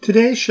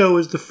Today's show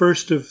is the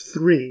first of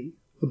three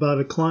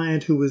about a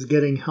client who was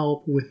getting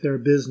help with their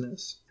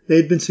business.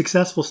 They'd been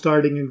successful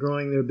starting and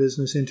growing their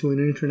business into an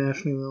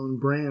internationally known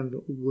brand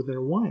with their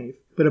wife.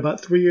 But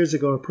about 3 years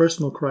ago, a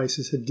personal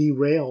crisis had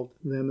derailed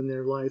them in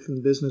their life, and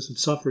the business had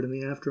suffered in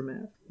the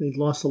aftermath. They'd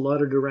lost a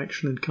lot of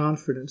direction and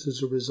confidence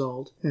as a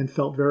result, and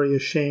felt very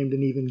ashamed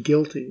and even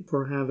guilty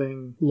for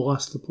having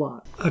lost the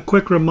plot. A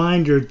quick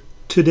reminder,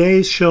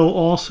 today's show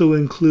also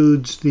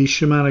includes the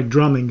shamanic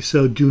drumming,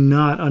 so do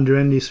not, under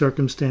any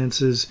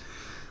circumstances,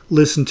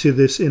 listen to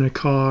this in a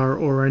car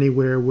or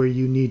anywhere where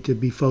you need to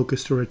be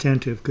focused or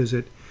attentive, because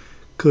it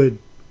could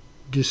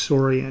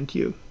disorient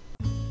you.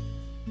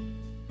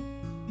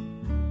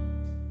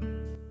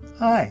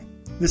 Hi,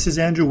 this is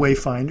Andrew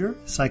Wayfinder,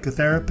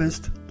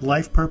 psychotherapist,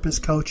 life purpose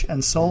coach,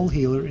 and soul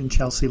healer in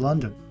Chelsea,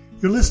 London.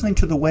 You're listening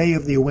to the Way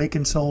of the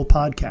Awakened Soul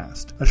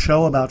podcast, a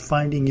show about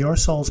finding your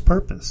soul's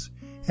purpose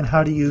and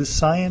how to use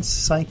science,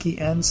 psyche,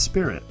 and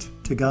spirit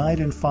to guide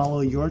and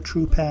follow your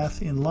true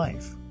path in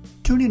life.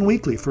 Tune in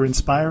weekly for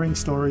inspiring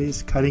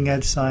stories,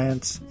 cutting-edge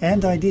science,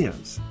 and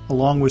ideas,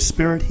 along with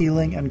spirit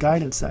healing and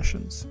guidance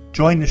sessions.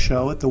 Join the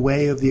show at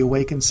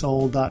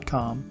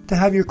thewayoftheawakenedsoul.com to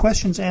have your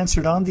questions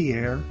answered on the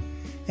air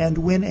and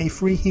win a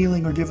free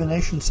healing or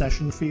divination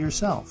session for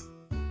yourself.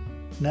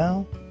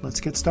 Now,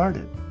 let's get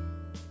started.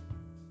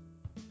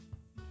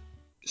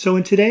 So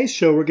in today's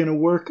show, we're going to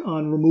work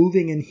on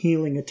removing and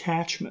healing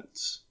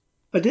attachments.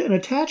 An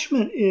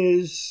attachment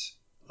is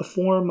a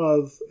form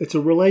of, it's a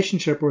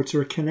relationship or it's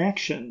a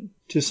connection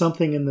to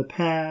something in the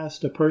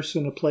past, a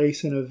person, a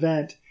place, an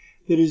event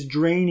that is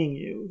draining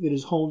you, that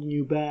is holding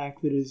you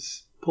back, that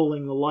is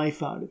pulling the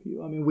life out of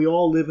you. I mean, we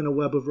all live in a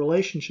web of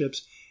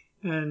relationships,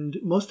 and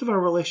most of our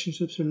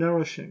relationships are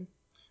nourishing,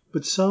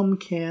 but some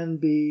can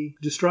be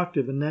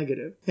destructive and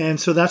negative. And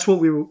so that's what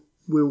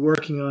we're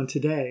working on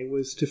today,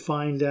 was to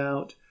find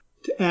out,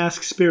 to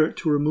ask Spirit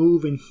to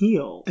remove and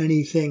heal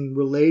anything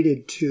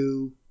related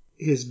to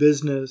his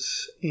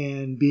business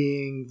and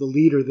being the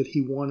leader that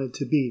he wanted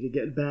to be, to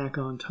get back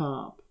on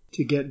top,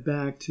 to get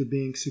back to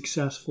being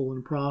successful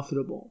and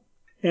profitable.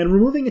 And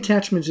removing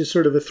attachments is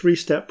sort of a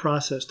three-step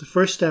process. The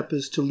first step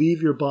is to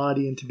leave your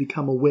body and to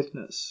become a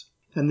witness.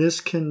 And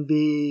this can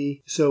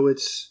be, so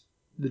it's,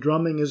 the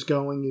drumming is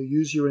going, you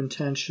use your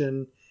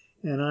intention,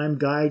 and I'm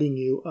guiding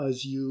you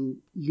as you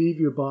leave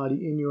your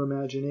body in your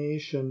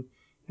imagination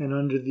and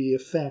under the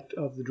effect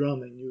of the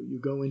drumming. You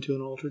go into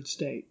an altered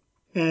state.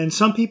 And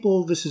some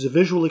people, this is a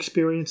visual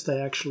experience. They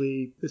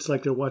actually, it's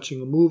like they're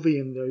watching a movie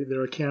and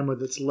they're a camera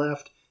that's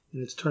left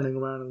and it's turning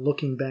around and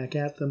looking back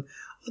at them.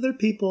 Other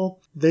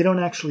people, they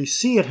don't actually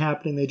see it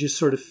happening. They just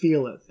sort of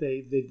feel it.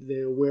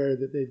 They're aware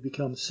that they've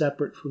become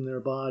separate from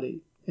their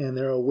body. And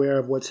they're aware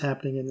of what's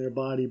happening in their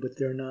body, but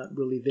they're not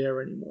really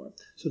there anymore.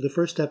 So the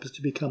first step is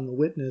to become the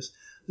witness.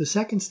 The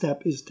second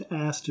step is to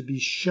ask to be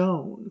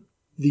shown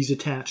these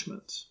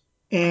attachments.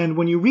 And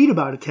when you read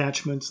about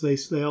attachments, they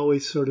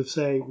always sort of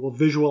say, well,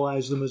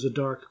 visualize them as a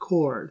dark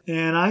cord.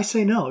 And I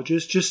say no,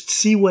 just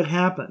see what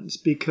happens,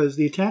 because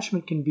the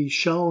attachment can be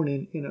shown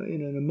in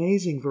an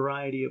amazing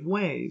variety of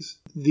ways.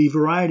 The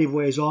variety of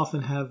ways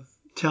often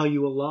tell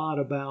you a lot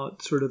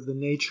about sort of the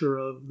nature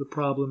of the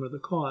problem or the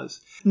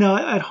cause. Now,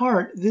 at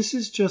heart, this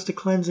is just a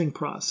cleansing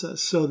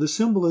process, so the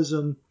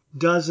symbolism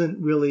doesn't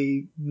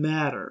really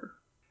matter.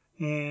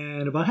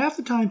 And about half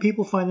the time,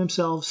 people find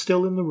themselves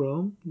still in the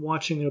room,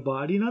 watching their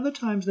body, and other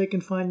times they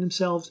can find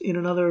themselves in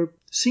another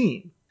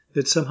scene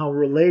that's somehow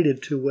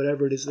related to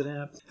whatever it is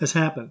that has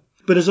happened.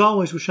 But as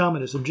always with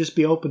shamanism, just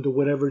be open to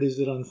whatever it is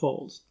that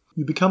unfolds.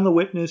 You become the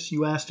witness,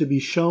 you ask to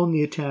be shown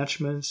the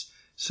attachments,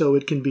 so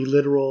it can be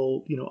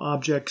literal,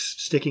 objects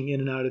sticking in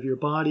and out of your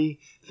body,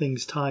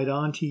 things tied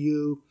onto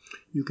you.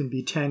 You can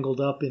be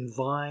tangled up in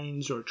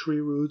vines or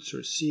tree roots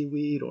or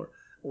seaweed or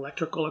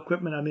electrical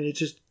equipment. I mean, it's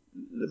just,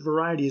 the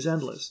variety is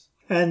endless.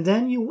 And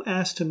then you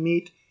ask to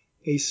meet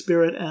a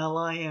spirit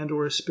ally and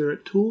or a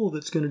spirit tool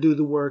that's going to do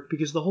the work,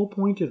 because the whole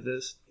point of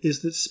this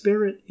is that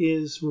spirit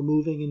is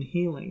removing and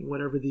healing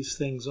whatever these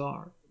things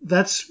are.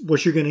 That's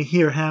what you're going to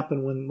hear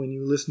happen when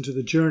you listen to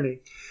the journey.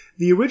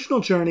 The original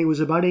journey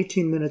was about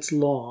 18 minutes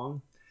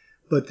long,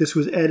 but this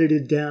was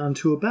edited down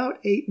to about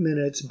 8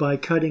 minutes by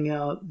cutting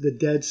out the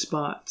dead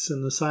spots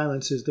and the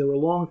silences. There were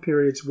long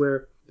periods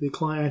where the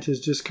client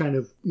is just kind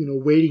of,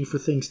 waiting for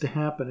things to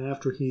happen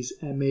after he's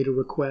made a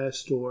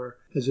request or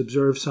has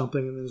observed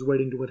something and is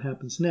waiting to what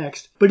happens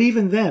next. But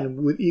even then,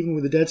 even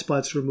with the dead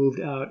spots removed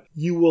out,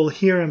 you will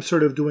hear him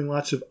sort of doing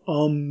lots of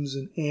ums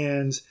and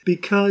ands,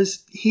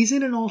 because he's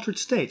in an altered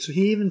state. So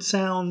he even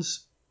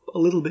sounds a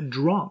little bit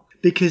drunk,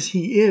 because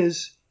he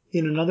is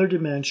in another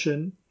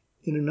dimension,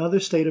 in another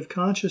state of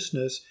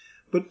consciousness,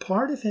 but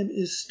part of him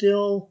is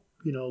still,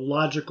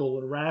 logical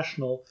and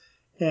rational,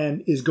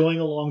 and is going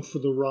along for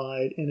the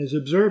ride and is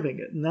observing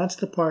it. And that's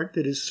the part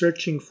that is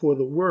searching for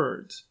the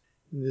words,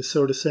 and is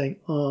sort of saying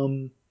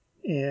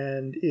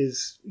and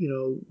is,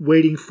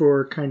 waiting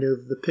for kind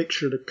of the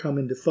picture to come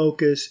into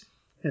focus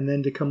and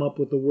then to come up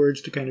with the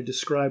words to kind of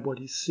describe what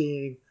he's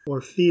seeing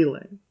or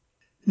feeling.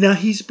 Now,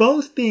 he's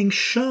both being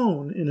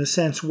shown, in a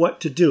sense,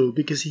 what to do,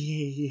 because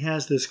he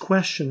has this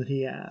question that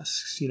he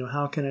asks,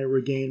 how can I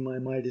regain my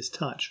Midas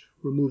touch,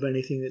 remove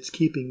anything that's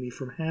keeping me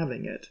from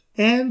having it?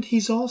 And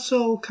he's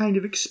also kind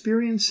of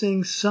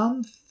experiencing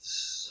some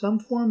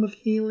form of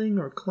healing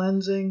or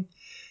cleansing.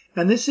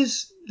 And this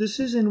is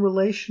in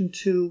relation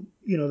to,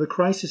 the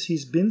crisis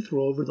he's been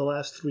through over the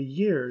last 3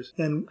 years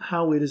and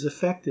how it has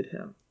affected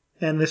him.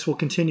 And this will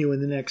continue in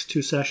the next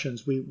 2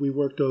 sessions. We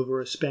worked over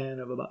a span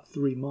of about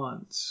 3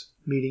 months,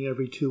 meeting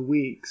every 2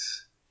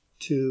 weeks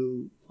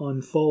to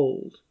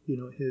unfold,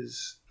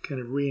 his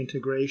kind of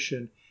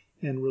reintegration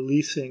and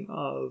releasing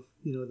of,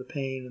 the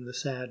pain and the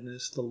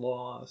sadness, the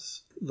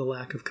loss, the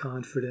lack of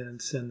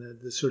confidence, and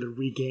the sort of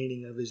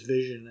regaining of his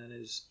vision and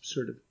his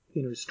sort of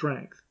inner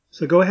strength.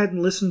 So go ahead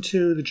and listen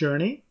to the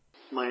journey.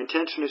 My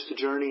intention is to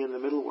journey in the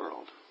middle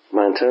world.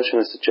 My intention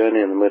is to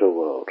journey in the middle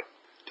world.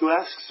 To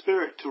ask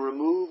Spirit to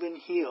remove and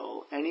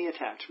heal any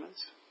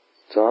attachments.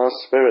 To ask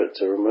Spirit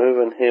to remove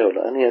and heal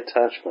any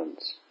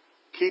attachments.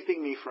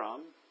 Keeping me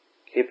from.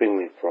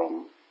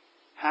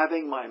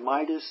 Having my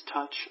Midas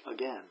touch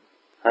again.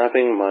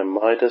 Having my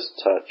Midas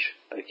touch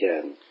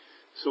again.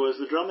 So as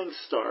the drumming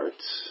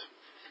starts,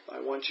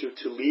 I want you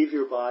to leave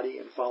your body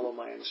and follow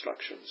my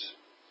instructions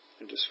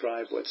and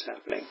describe what's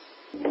happening.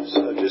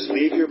 So just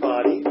leave your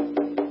body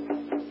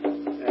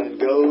and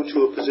go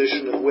to a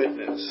position of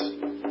witness.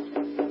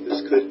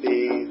 This could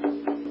be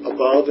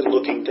above and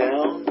looking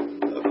down,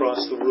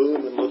 across the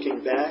room and looking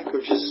back,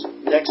 or just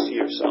next to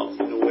yourself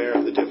and aware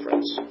of the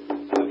difference.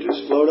 So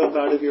just float up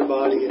out of your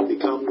body and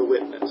become the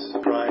witness.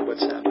 Describe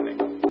what's happening.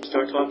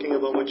 Start talking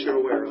about what you're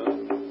aware of.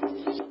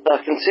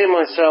 I can see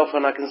myself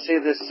and I can see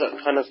this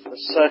kind of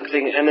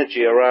circling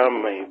energy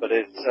around me, but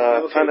it's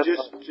kind of...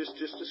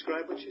 Just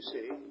describe what you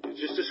see.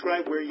 Just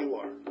describe where you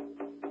are.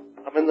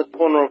 I'm in the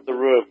corner of the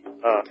room,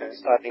 Okay.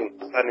 standing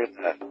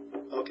there.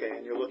 Okay,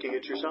 and you're looking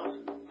at yourself?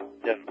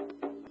 Yeah.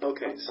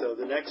 Okay, so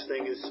the next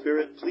thing is,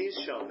 Spirit, please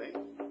show me.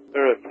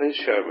 Spirit, please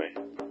show me.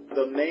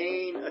 The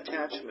main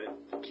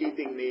attachment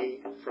keeping me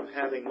from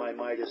having my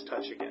Midas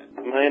touch again.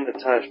 The main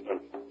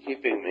attachment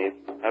keeping me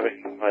from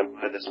having my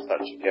Midas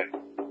touch again.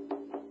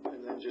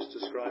 And then just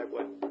describe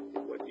what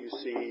you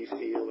see,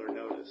 feel, or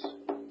notice.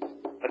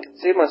 I can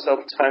see myself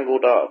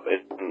tangled up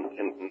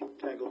in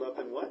Tangled up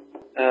in what?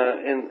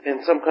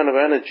 In some kind of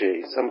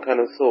energy, some kind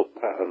of thought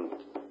pattern.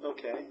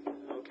 Okay,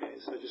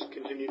 so just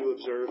continue to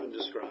observe and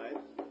describe.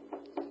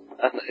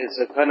 And it's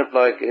a kind of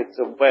like, it's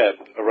a web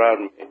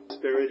around me.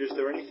 Spirit, is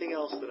there anything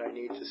else that I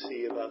need to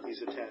see about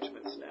these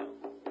attachments now?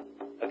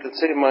 I can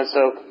see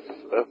myself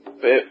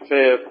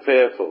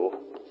fearful.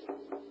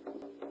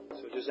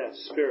 So just ask,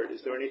 Spirit,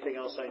 is there anything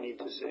else I need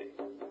to see?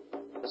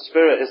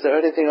 Spirit, is there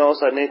anything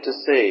else I need to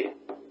see?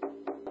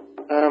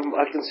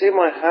 I can see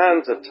my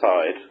hands are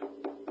tied.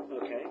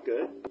 Okay,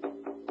 good.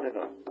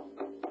 Yeah.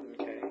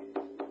 Okay.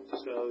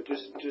 So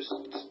just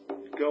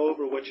go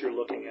over what you're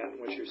looking at and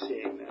what you're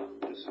seeing now.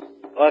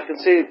 I can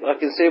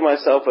see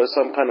myself as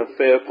some kind of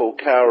fearful,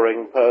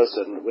 cowering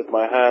person with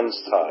my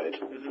hands tied.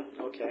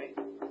 Mm-hmm. Okay.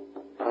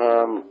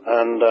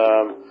 And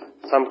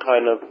some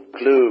kind of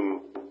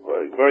gloom,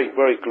 very,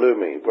 very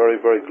gloomy, very,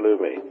 very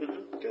gloomy.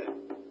 Mm-hmm. Good.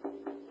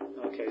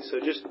 Okay, so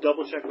just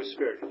double check with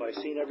Spirit. Have I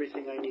seen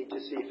everything I need to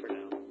see for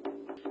now?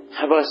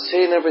 Have I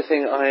seen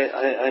everything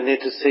I need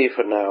to see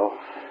for now?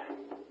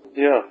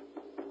 Yeah.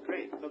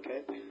 Great,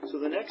 okay. So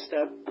the next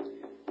step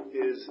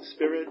is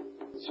Spirit.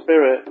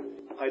 Spirit.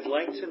 I'd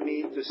like to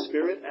meet the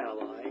Spirit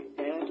ally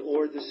and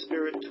or the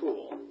Spirit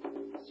tool.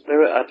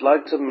 Spirit, I'd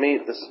like to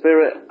meet the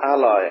Spirit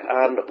ally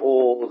and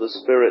or the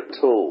Spirit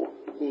tool.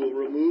 Who will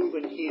remove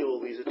and heal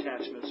these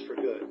attachments for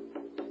good.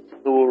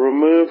 Who will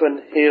remove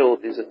and heal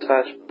these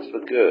attachments for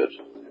good.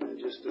 And then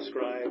just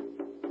describe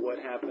what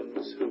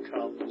happens, who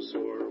comes,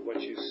 or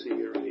what you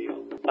see or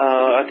feel.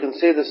 I can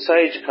see the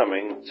sage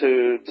coming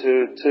to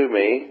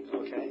me.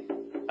 Okay.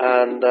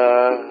 And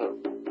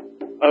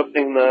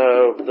opening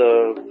the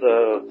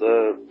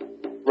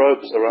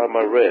ropes around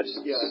my wrists.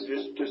 Yeah,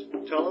 just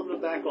tell them to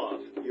back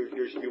off.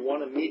 You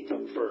want to meet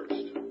them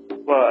first.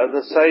 Well,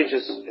 the sage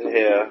is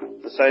here.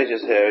 The sage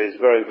is here. He's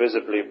very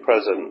visibly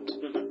present.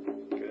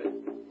 Mm-hmm. Good.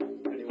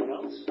 Anyone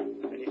else?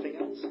 Anything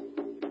else?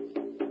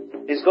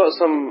 He's got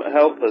some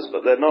helpers,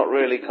 but they're not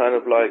really kind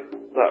of like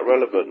that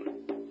relevant.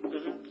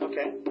 Mm-hmm.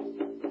 Okay.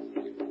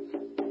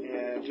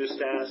 And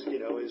just ask,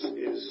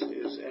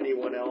 is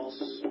anyone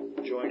else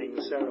joining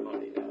the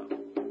ceremony now?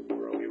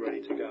 Or are we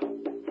ready to go?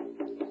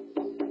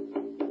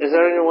 Is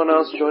there anyone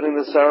else joining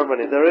the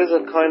ceremony? There is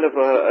a kind of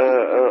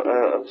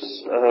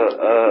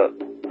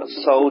a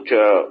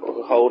soldier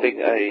holding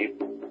a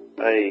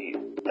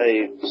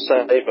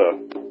saber.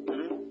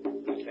 Mm-hmm.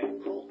 Okay,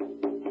 cool.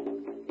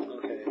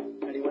 Okay.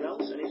 Anyone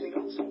else? Anything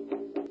else?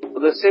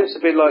 Well, there seems to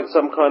be like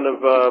some kind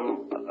of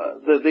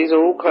these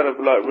are all kind of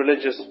like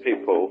religious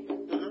people.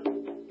 Mm-hmm.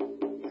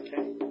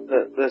 Okay.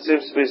 There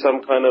seems to be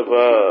some kind of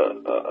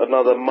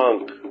another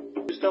monk.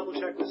 Just double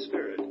check with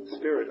Spirit.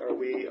 Spirit, are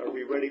we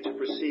ready to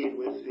proceed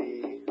with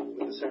the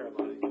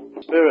ceremony?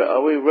 Spirit,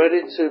 are we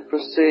ready to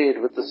proceed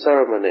with the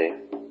ceremony?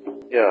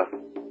 Yeah.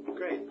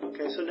 Great.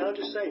 Okay, so now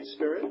just say,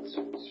 spirits.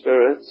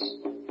 Spirits,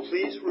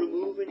 Please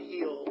remove and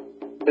heal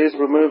please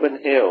remove and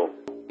heal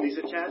these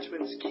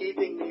attachments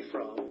keeping me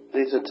from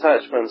these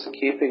attachments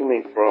keeping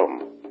me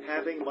from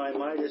having my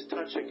Midas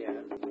touch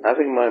again.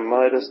 having my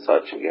Midas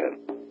touch again.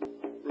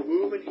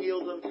 Remove and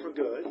heal them for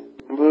good.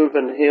 Remove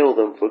and heal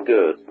them for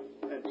good.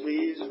 And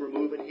please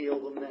remove and heal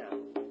them now.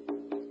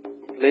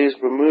 Please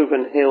remove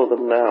and heal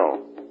them now.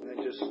 And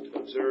then just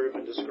observe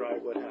and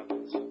describe what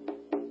happens.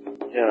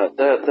 Yeah,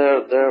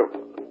 they're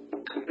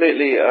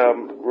completely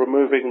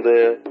removing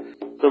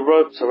the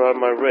ropes around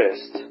my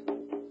wrist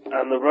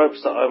and the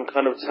ropes that I'm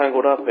kind of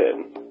tangled up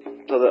in.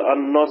 So they're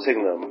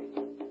unknotting them.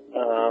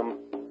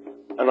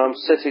 And I'm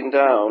sitting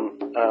down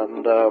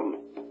and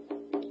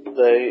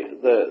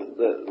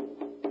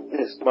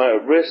it's my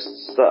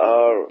wrists that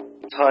are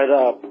tied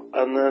up,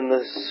 and then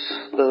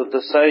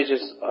the sage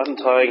is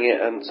untying it,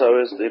 and so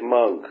is the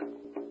monk.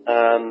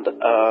 And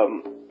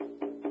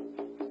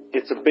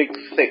it's a big,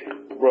 thick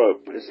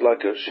rope. It's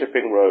like a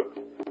shipping rope.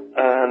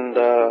 And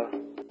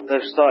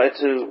they've started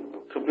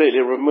to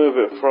completely remove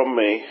it from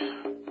me.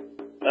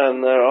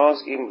 And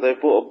they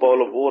brought a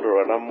bowl of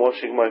water, and I'm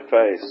washing my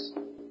face.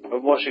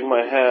 I'm washing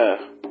my hair.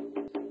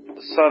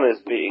 The sun is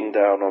beating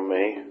down on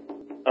me.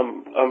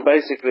 I'm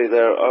basically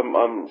there.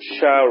 I'm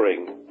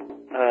showering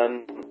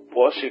and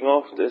washing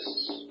off this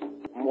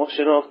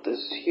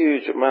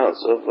huge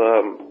amounts of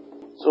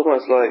it's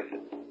almost like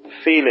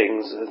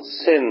feelings and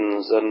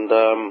sins and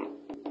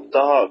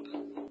dark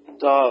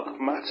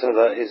matter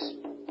that is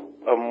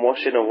I'm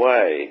washing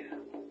away.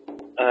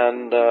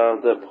 And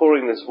they're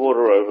pouring this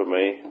water over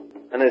me,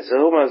 and it's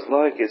almost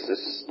like it's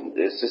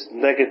this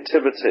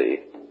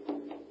negativity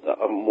that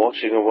I'm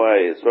washing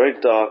away. It's very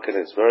dark and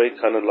it's very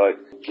kind of like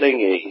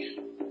clingy.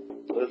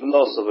 There's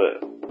lots of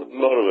it, a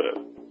lot of it,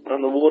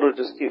 and the water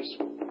just keeps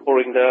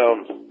pouring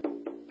down.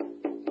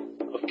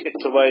 I've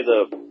kicked away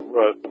the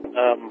rope.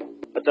 I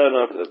don't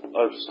know if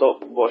I've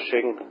stopped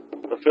washing.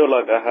 I feel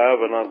like I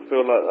have, and I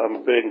feel like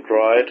I'm being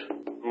dried.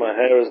 My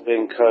hair is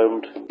being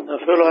combed. I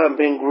feel like I'm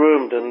being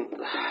groomed and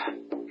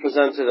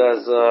presented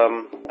as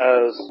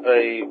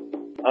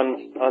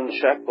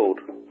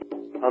unshackled,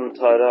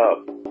 untied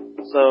up.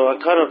 So I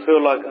kind of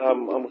feel like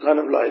I'm kind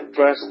of like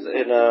dressed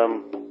in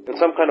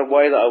some kind of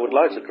way that I would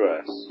like to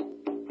dress,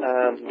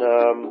 and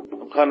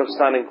I'm kind of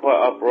standing quite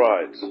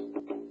upright.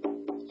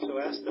 So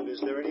ask them,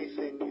 is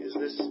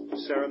this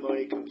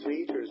ceremony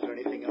complete, or is there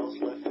anything else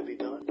left to be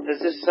done? Is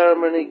this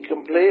ceremony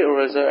complete,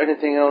 or is there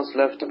anything else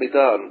left to be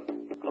done?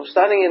 I'm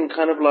standing in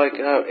kind of like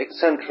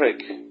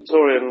eccentric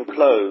Victorian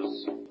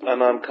clothes,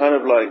 and I'm kind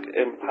of like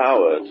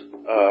empowered,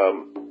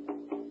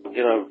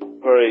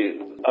 very,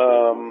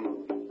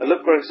 I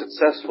look very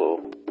successful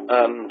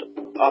and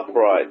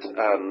upright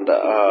and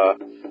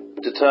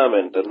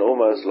determined and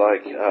almost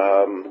like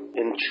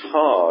in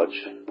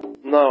charge.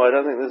 No, I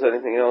don't think there's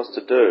anything else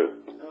to do.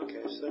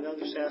 Okay, so now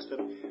just ask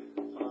them,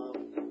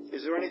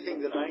 is there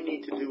anything that I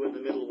need to do in the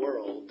middle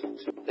world?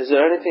 Is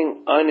there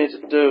anything I need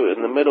to do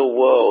in the middle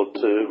world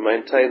to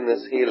maintain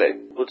this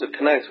healing, or to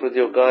connect with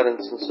your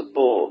guidance and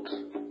support?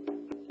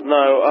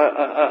 No,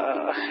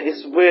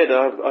 it's weird.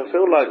 I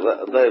feel like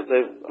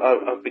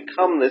I've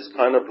become this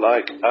kind of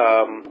like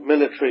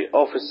military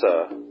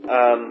officer,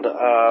 and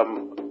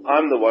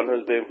I'm the one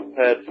who's being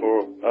prepared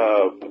for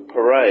a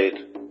parade,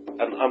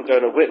 and I'm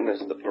going to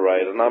witness the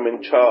parade, and I'm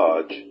in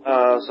charge.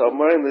 So I'm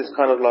wearing this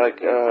kind of like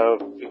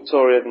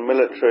Victorian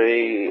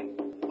military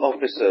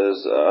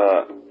officer's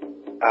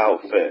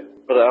outfit,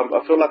 but I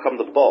feel like I'm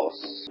the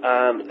boss,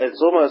 and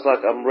it's almost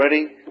like I'm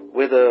ready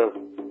with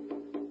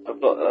I've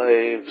got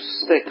a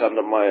stick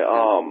under my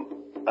arm,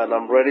 and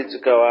I'm ready to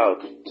go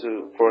out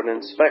for an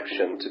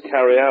inspection, to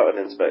carry out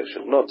an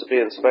inspection, not to be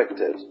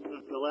inspected.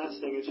 The last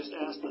thing is just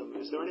ask them,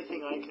 is there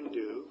anything I can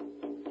do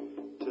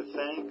to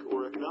thank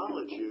or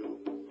acknowledge you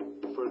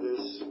for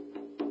this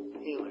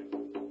healing?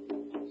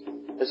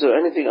 Is there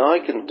anything I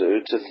can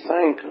do to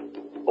thank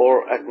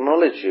or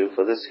acknowledge you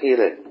for this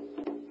healing?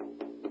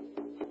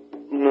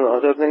 No,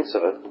 I don't think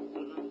so.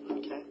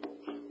 Okay.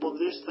 Well,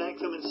 just thank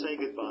them and say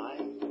goodbye,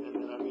 and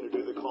then I'm going to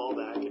do the call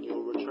back, and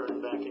you'll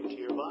return back into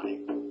your body.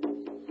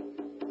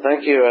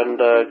 Thank you, and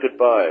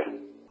goodbye.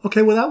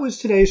 Okay, well, that was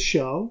today's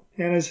show.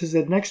 And as I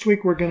said, next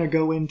week we're going to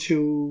go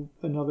into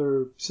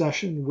another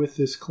session with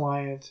this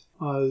client.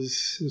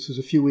 As this was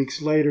a few weeks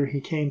later,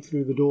 he came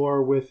through the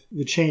door with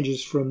the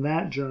changes from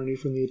that journey,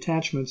 from the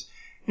attachments.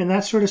 And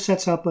that sort of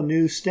sets up a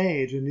new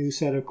stage, a new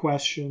set of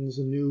questions,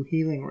 a new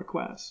healing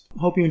request.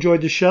 Hope you enjoyed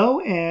the show.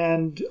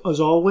 And as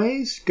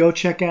always, go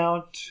check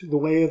out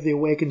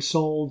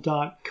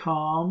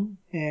thewayoftheawakenedsoul.com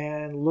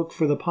and look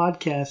for the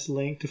podcast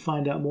link to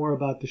find out more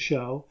about the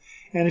show.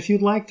 And if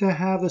you'd like to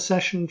have a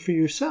session for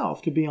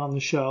yourself to be on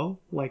the show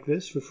like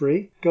this for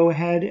free, go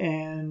ahead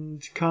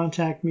and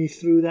contact me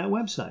through that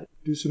website.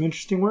 Do some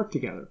interesting work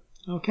together.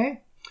 Okay?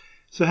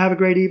 So have a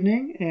great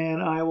evening,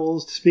 and I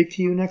will speak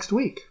to you next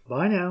week.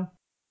 Bye now.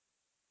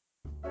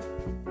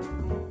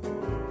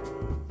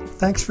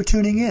 Thanks for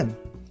tuning in.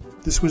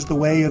 This was The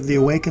Way of the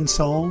Awakened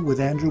Soul with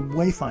Andrew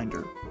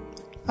Wayfinder.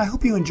 I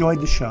hope you enjoyed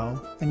the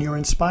show and you're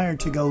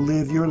inspired to go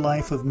live your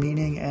life of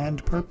meaning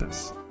and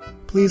purpose.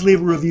 Please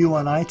leave a review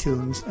on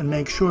iTunes and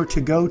make sure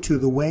to go to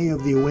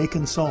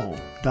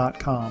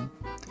thewayoftheawakenedsoul.com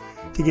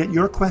to get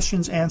your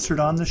questions answered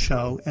on the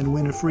show and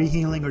win a free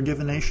healing or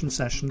divination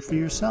session for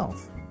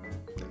yourself.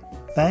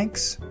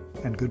 Thanks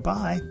and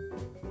goodbye.